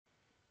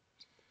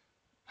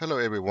Hello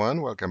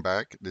everyone, welcome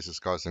back. This is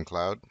Carson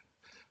Cloud.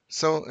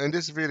 So in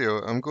this video,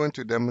 I'm going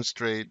to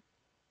demonstrate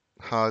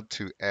how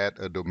to add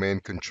a domain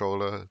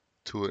controller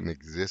to an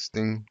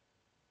existing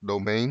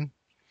domain.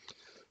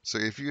 So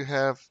if you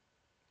have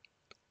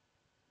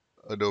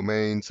a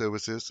domain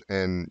services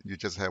and you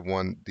just have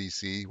one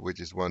DC, which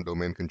is one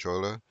domain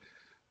controller,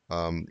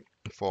 um,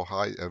 for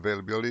high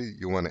availability,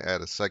 you want to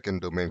add a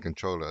second domain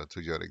controller to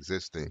your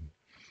existing.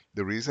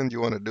 The reason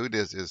you want to do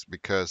this is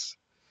because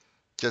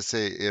just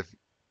say if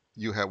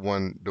you have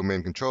one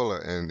domain controller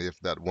and if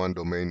that one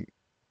domain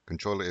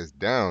controller is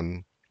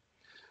down,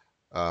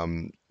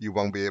 you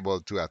won't be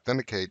able to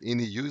authenticate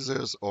any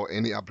users or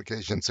any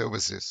application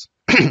services.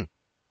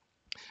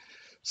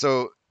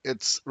 So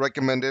it's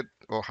recommended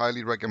or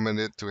highly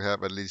recommended to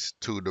have at least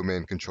two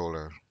domain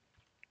controller.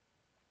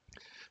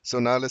 So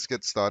now let's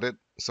get started.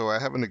 So I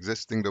have an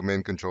existing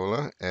domain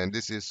controller and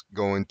this is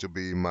going to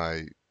be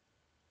my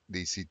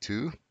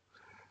DC2.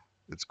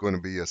 It's going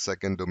to be a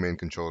second domain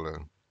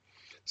controller.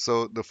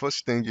 So the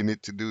first thing you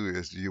need to do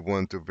is you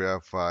want to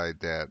verify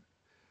that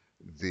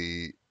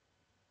the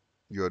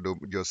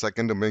your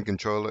second domain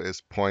controller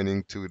is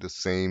pointing to the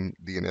same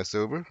DNS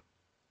server.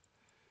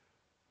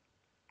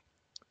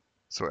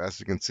 So as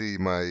you can see,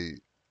 my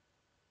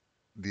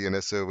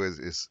DNS server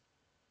is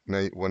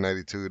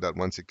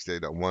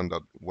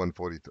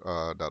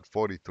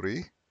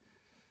 192.168.1.140.43.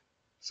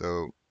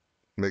 So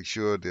make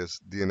sure this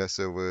DNS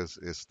server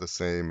is the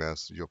same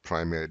as your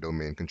primary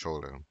domain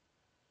controller.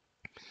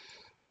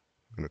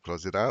 I'm going to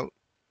close it out.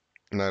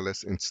 Now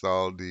let's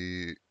install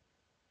the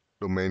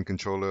domain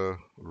controller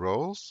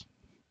roles.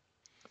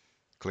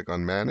 Click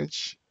on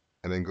Manage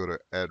and then go to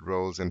Add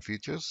Roles and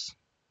Features.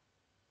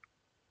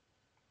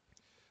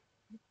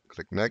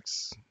 Click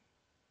Next,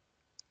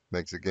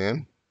 Next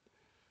again,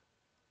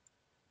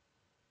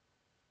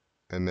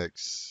 and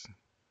Next.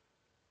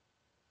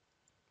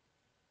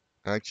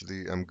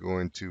 Actually, I'm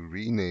going to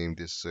rename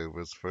this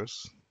servers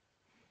first.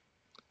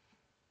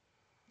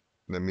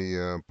 Let me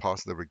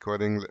pause the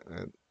recording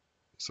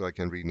so I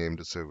can rename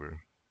the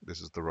server.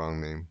 This is the wrong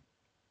name.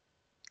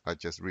 I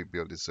just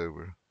rebuilt the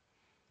server.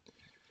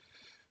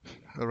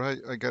 All right,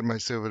 I got my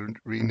server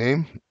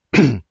renamed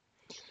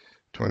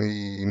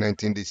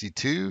 2019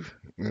 DC2.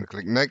 I'm going to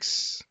click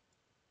Next.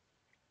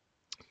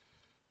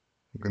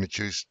 I'm going to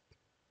choose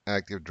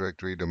Active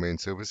Directory Domain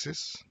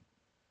Services,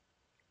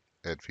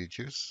 Add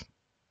Features.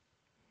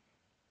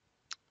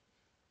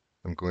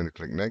 I'm going to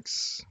click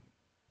Next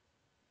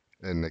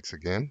and Next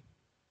again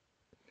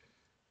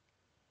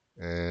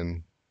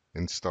and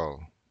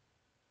Install.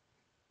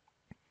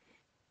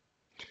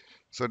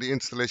 So the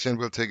installation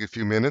will take a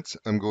few minutes.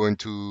 I'm going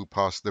to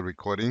pause the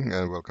recording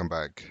and welcome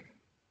back.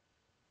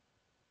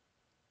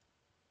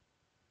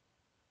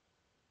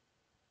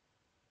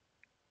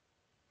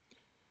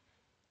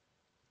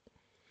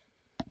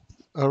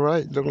 All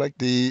right, look like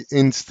the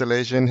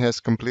installation has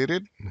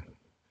completed.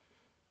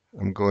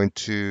 I'm going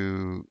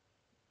to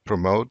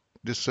promote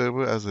this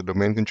server as a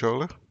domain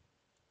controller.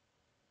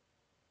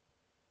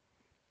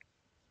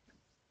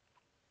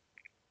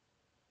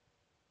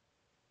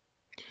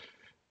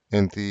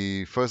 And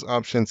the first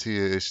options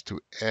here is to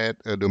add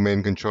a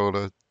domain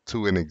controller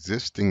to an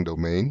existing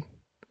domain.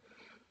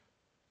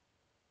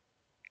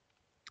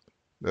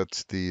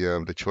 That's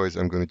the choice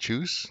I'm going to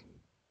choose.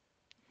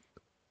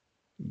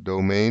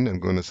 Domain, I'm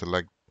going to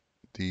select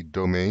the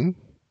domain.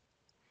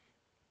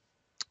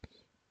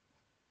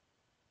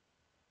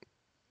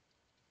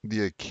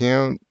 The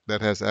account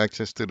that has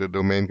access to the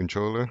domain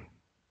controller.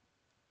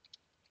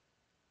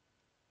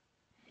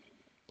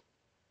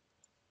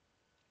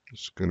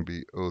 It's going to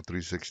be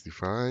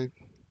O365.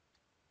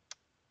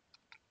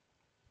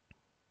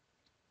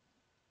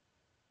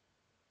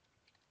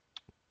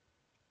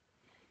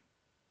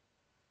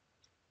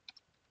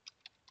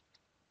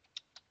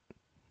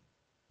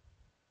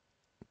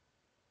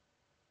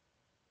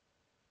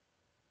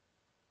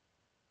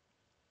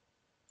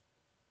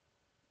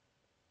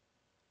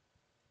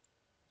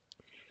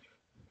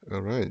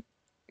 All right.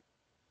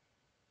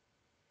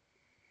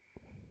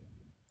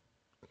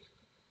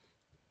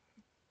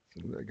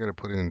 I got to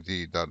put in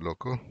the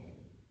 .local.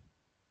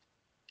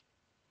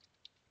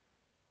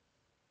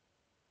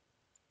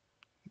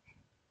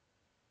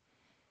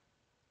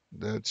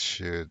 That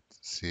should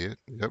see it.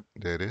 Yep,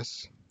 there it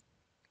is.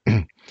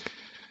 And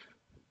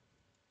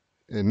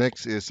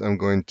next is I'm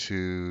going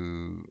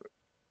to,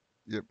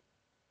 yep,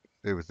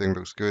 everything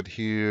looks good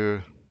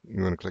here. I'm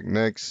going to click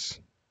next.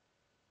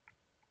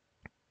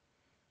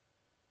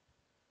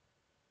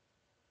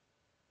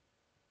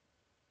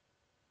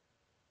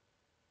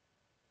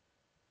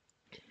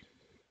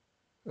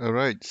 All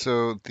right,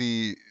 so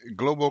the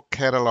global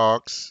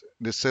catalogs,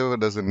 the server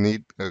doesn't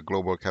need a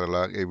global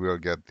catalog. It will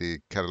get the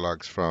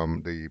catalogs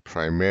from the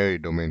primary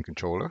domain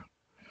controller.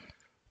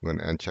 I'm going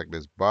to uncheck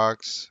this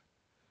box.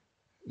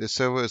 The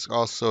server is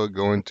also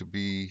going to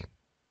be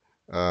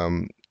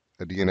a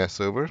DNS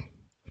server.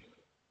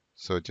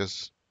 So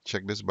just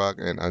check this box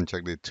and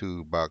uncheck the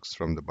two box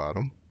from the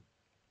bottom.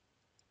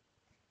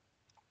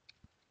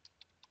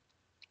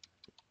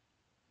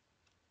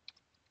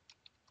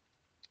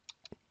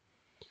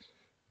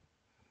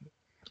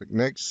 Click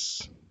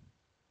next.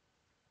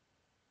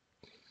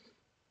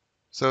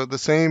 So the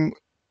same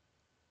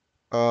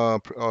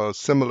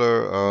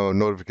similar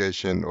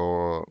notification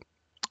or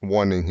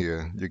warning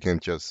here, you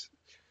can just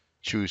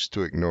choose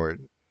to ignore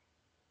it.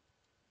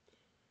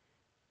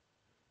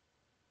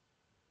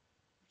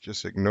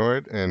 Just ignore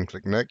it and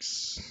click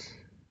next.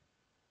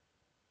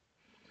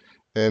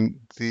 And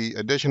the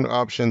additional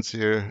options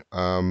here,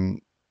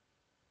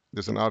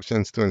 there's an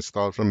options to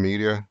install from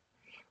media.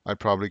 I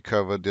probably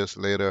cover this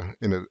later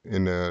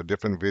in a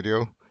different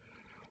video.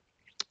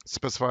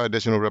 Specify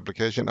additional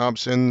replication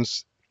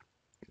options.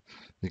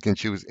 You can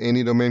choose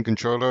any domain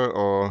controller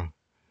or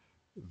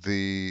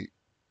the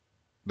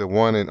the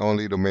one and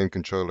only domain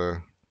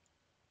controller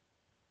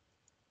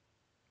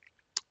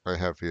I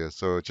have here.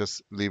 So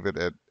just leave it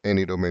at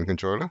any domain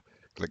controller.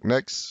 Click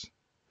next.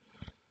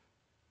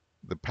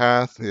 The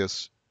path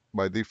is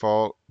by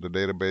default the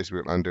database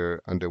will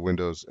under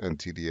Windows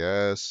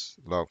NTDS,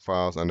 log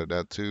files under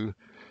that too,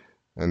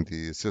 and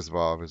the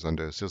sysvalve is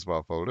under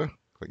sysvalve folder.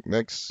 Click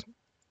next.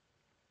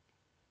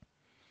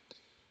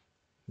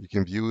 You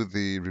can view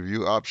the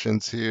review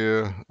options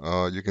here.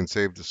 You can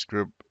save the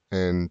script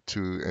and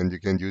you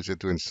can use it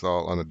to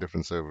install on a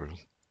different server.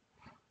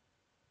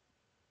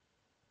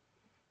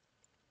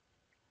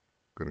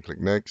 Gonna click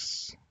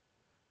next.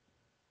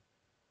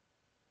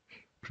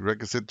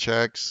 Prerequisite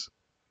checks,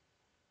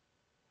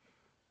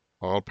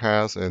 all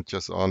pass and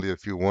just only a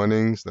few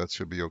warnings. That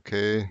should be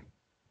okay.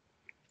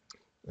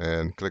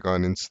 And click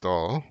on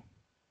install.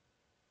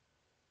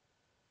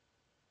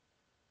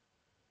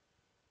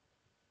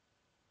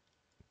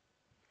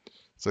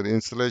 So the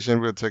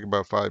installation will take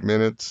about 5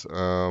 minutes.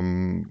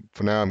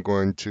 For now, I'm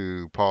going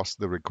to pause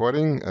the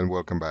recording and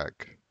welcome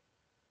back.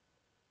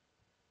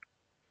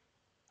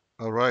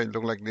 All right,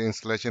 look like the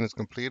installation is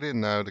completed.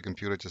 Now the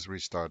computer just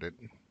restarted.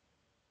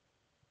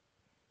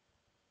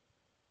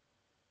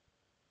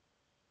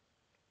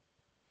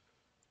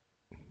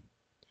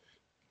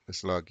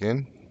 Let's log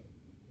in.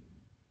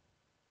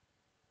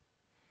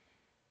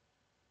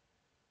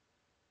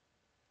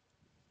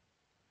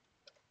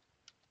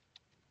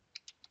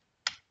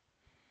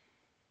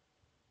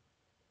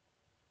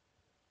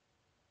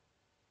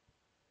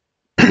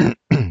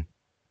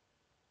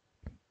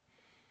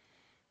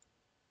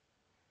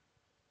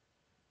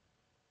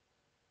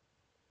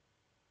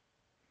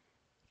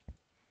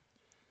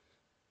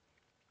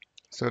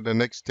 So the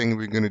next thing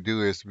we're going to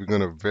do is we're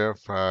going to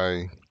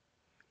verify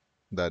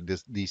that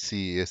this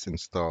DC is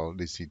installed,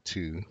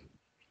 DC2.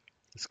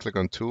 Let's click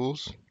on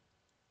Tools,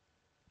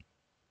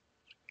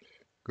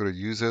 go to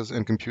Users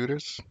and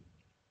Computers.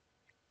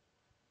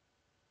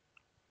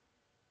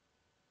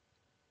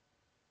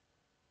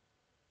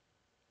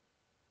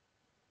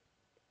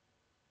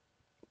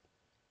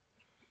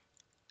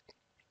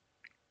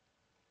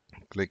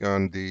 Click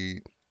on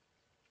the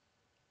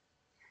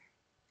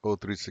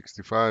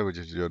O365, which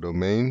is your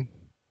domain.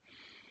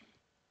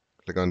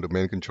 Click on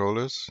Domain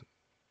Controllers.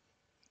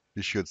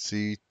 You should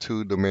see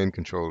 2 domain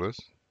controllers.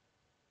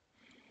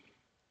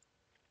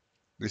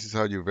 This is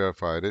how you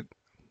verified it.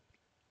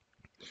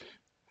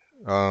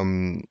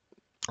 Um,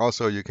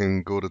 Also, you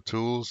can go to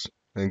Tools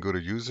and go to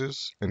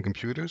Users and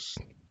Computers.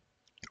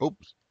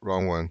 Oops,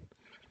 wrong one.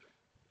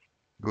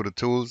 Go to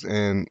Tools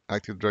and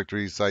Active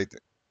Directory Site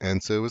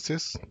and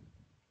Services.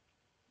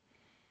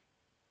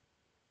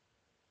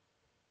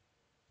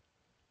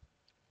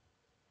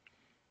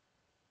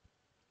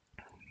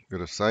 Go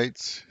to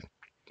Sites,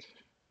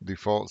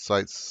 default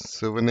site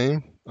server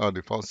name,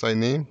 default site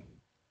name,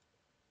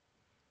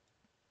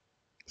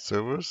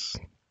 servers.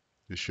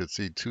 You should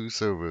see 2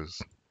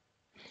 servers.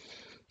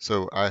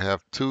 So I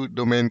have 2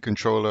 domain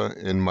controller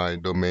in my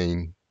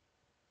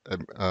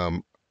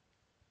um,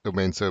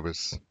 domain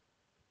service.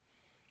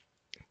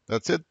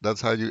 That's it. That's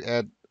how you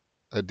add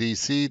a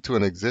DC to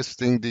an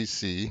existing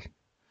DC.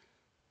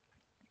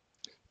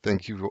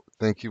 Thank you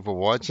for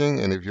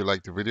watching. And if you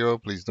liked the video,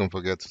 please don't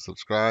forget to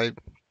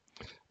subscribe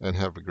and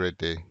have a great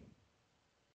day.